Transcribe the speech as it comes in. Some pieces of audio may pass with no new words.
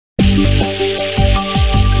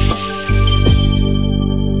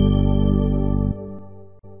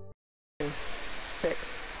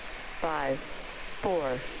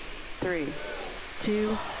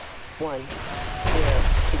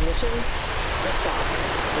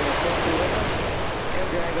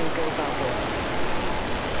Dragon, go Falcon.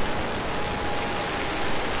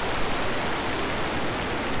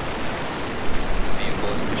 Vehicle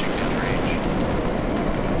is pushing downrange.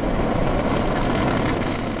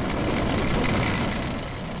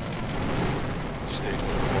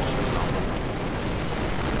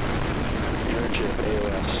 Airship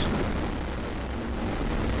AOS.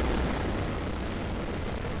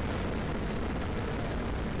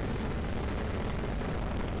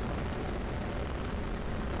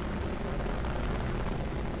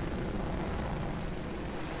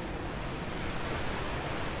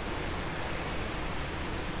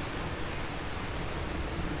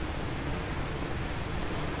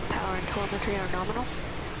 Power and telemetry are nominal.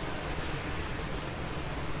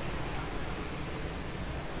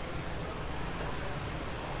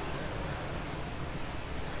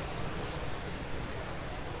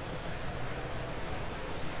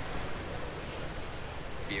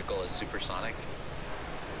 Vehicle is supersonic.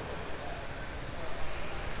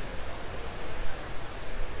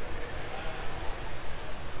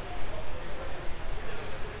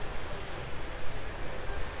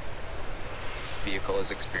 Vehicle is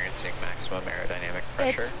experiencing maximum aerodynamic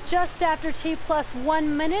pressure. It's just after T plus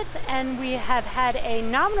 1 minute, and we have had a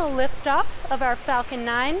nominal liftoff of our Falcon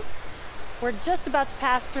 9. We're just about to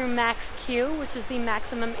pass through max Q, which is the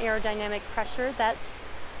maximum aerodynamic pressure that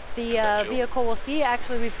the vehicle will see.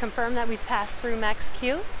 Actually, we've confirmed that we've passed through max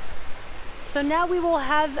Q. So now we will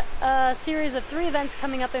have a series of 3 events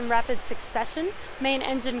coming up in rapid succession: main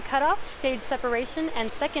engine cutoff, stage separation,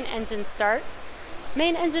 and second engine start.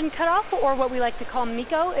 Main engine cutoff, or what we like to call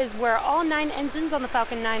MECO, is where all 9 engines on the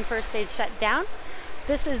Falcon 9 first stage shut down.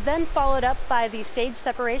 This is then followed up by the stage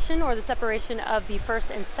separation, or the separation of the first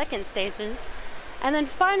and second stages. And then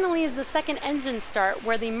finally is the second engine start,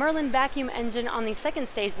 where the Merlin vacuum engine on the second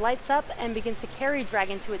stage lights up and begins to carry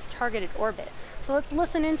Dragon to its targeted orbit. So let's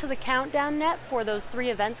listen into the countdown net for those 3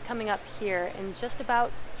 events coming up here in just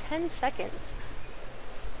about 10 seconds.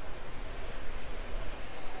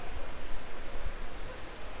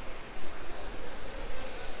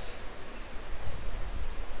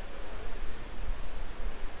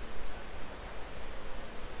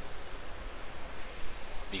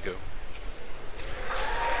 MECO.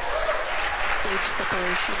 Stage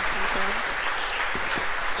separation confirmed.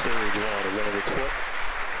 Stage 1, we're going to report.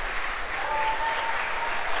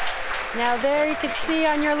 Now there you can see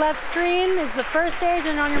on your left screen is the first stage,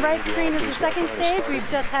 and on your right screen is the second stage. We've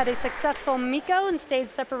just had a successful MECO and stage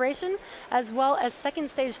separation, as well as second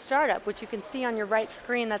stage startup, which you can see on your right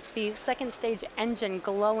screen. That's the second stage engine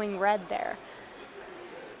glowing red there.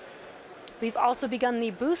 We've also begun the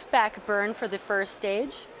boost back burn for the first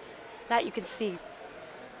stage. That you can see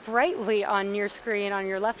brightly on your screen, on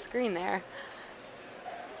your left screen there.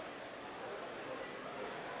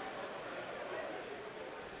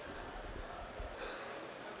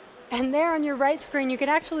 And there on your right screen, you can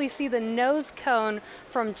actually see the nose cone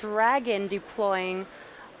from Dragon deploying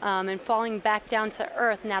and falling back down to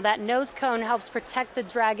Earth. Now that nose cone helps protect the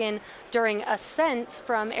Dragon during ascent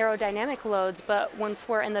from aerodynamic loads, but once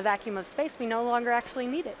we're in the vacuum of space, we no longer actually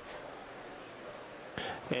need it.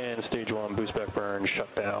 And stage 1, boost back burn,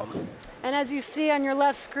 shut down. And as you see on your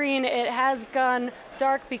left screen, it has gone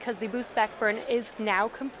dark because the boost back burn is now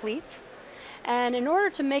complete. And in order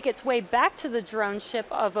to make its way back to the drone ship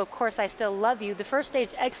of Course I Still Love You, the first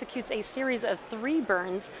stage executes a series of 3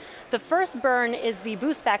 burns. The first burn is the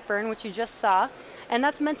boost back burn, which you just saw, and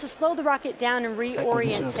that's meant to slow the rocket down and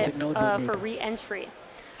reorient it for re-entry.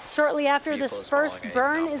 Shortly after this first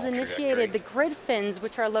burn is initiated, the grid fins,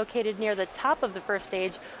 which are located near the top of the first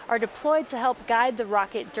stage, are deployed to help guide the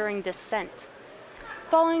rocket during descent.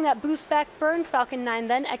 Following that boost back burn, Falcon 9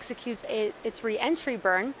 then executes its re-entry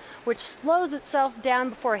burn, which slows itself down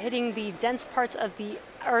before hitting the dense parts of the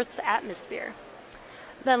Earth's atmosphere.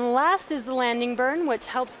 Then last is the landing burn, which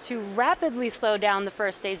helps to rapidly slow down the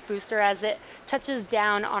first stage booster as it touches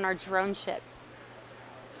down on our drone ship.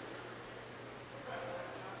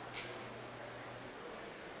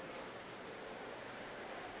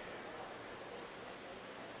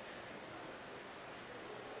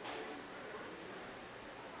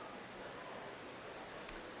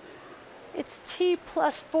 It's T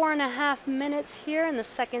plus 4.5 minutes here, and the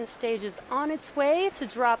second stage is on its way to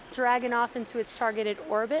drop Dragon off into its targeted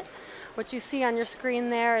orbit. What you see on your screen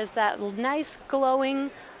there is that nice glowing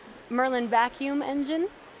Merlin vacuum engine.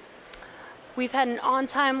 We've had an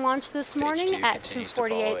on-time launch this morning at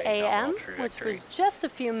 2:48 a.m., which was just a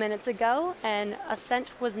few minutes ago, and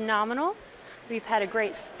ascent was nominal. We've had a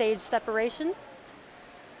great stage separation.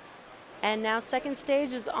 And now second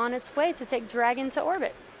stage is on its way to take Dragon to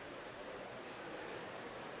orbit.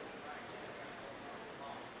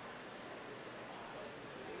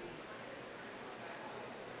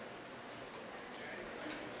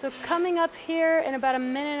 So coming up here in about a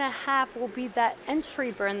minute and a half will be that entry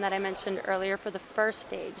burn that I mentioned earlier for the first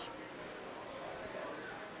stage.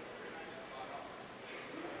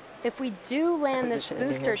 If we do land this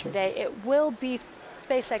booster today, it will be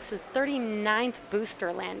SpaceX's 39th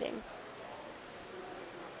booster landing.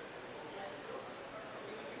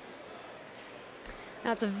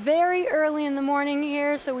 Now it's very early in the morning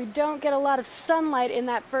here, so we don't get a lot of sunlight in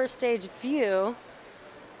that first stage view.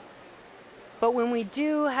 But when we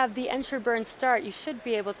do have the entry burn start, you should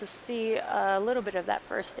be able to see a little bit of that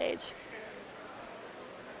first stage.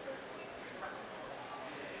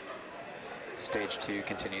 Stage 2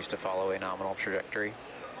 continues to follow a nominal trajectory.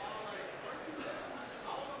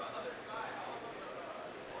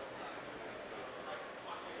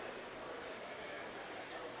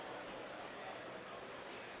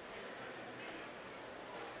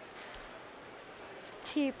 It's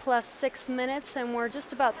T plus 6 minutes, and we're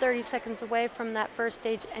just about 30 seconds away from that first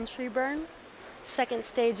stage entry burn. Second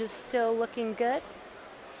stage is still looking good.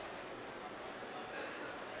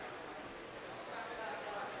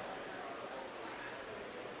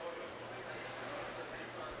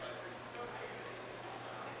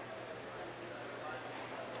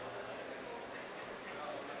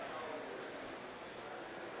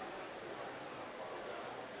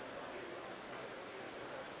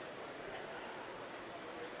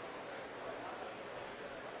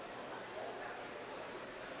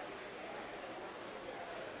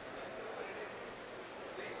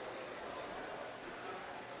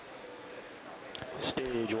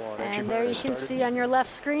 Stage 1. And there you can see on your left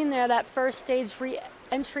screen there, that first stage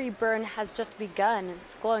re-entry burn has just begun.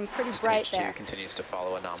 It's glowing pretty bright there. Stage 2 continues to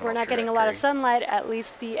follow a nominal So we're not getting a lot of sunlight, at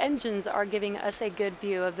least the engines are giving us a good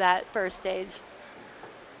view of that first stage.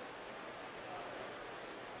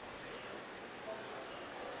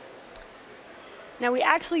 Now we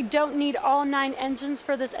actually don't need all 9 engines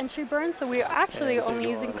for this entry burn, so we are actually only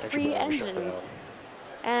using 3 engines.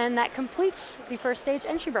 And that completes the first stage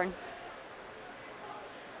entry burn.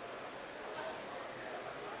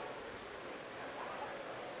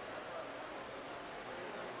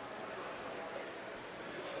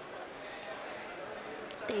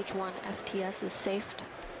 Stage 1 FTS is safed.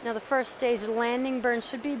 Now the first stage landing burn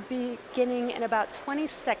should be beginning in about 20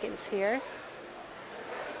 seconds here.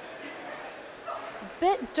 It's a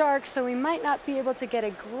bit dark, so we might not be able to get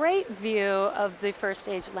a great view of the first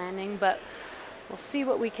stage landing, but we'll see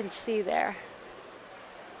what we can see there.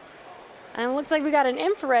 And it looks like we got an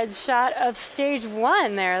infrared shot of stage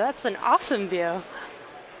 1 there. That's an awesome view.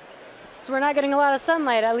 So we're not getting a lot of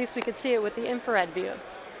sunlight, at least we could see it with the infrared view.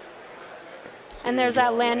 And there's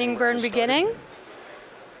that landing burn beginning.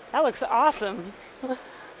 That looks awesome.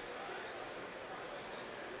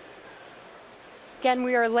 Again,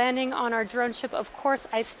 we are landing on our drone ship, Of Course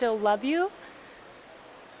I Still Love You.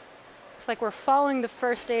 Looks like we're following the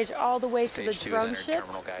first stage all the way to the drone ship.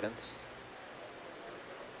 Terminal guidance.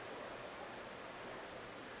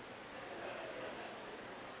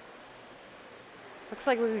 Looks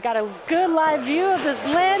like we've got a good live view of this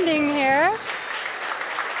landing here.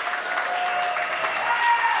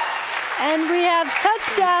 And we have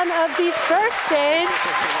touchdown of the first stage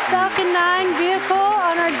Falcon 9 vehicle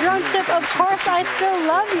on our drone ship, Of Course I Still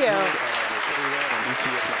Love You.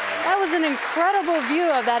 That was an incredible view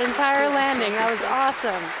of that entire landing. That was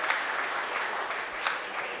awesome.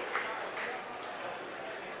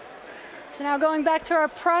 So now going back to our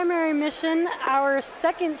primary mission, our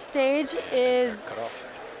second stage is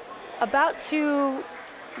about to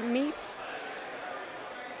meet.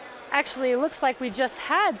 Actually, it looks like we just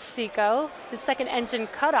had SECO, the second engine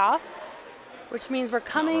cutoff, which means we're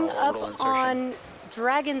coming up on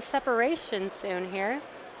Dragon separation soon here.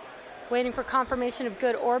 Waiting for confirmation of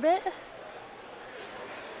good orbit.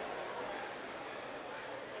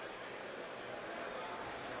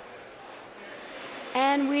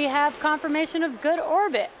 And we have confirmation of good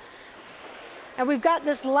orbit. And we've got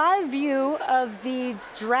this live view of the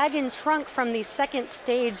Dragon trunk from the second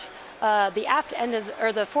stage, the aft end of,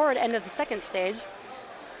 or the forward end of the second stage.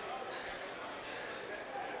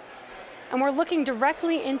 And we're looking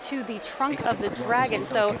directly into the trunk of the Dragon.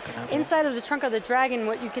 So inside of the trunk of the Dragon,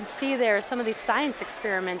 what you can see there are some of these science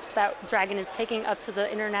experiments that Dragon is taking up to the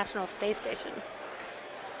International Space Station.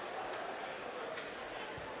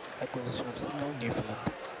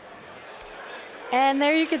 And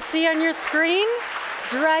there you can see on your screen,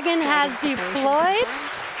 Dragon has deployed.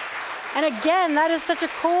 And again, that is such a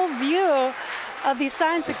cool view of these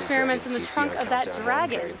science experiments in the trunk of that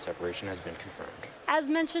Dragon. Separation has been confirmed. As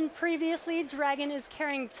mentioned previously, Dragon is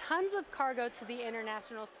carrying tons of cargo to the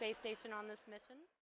International Space Station on this mission.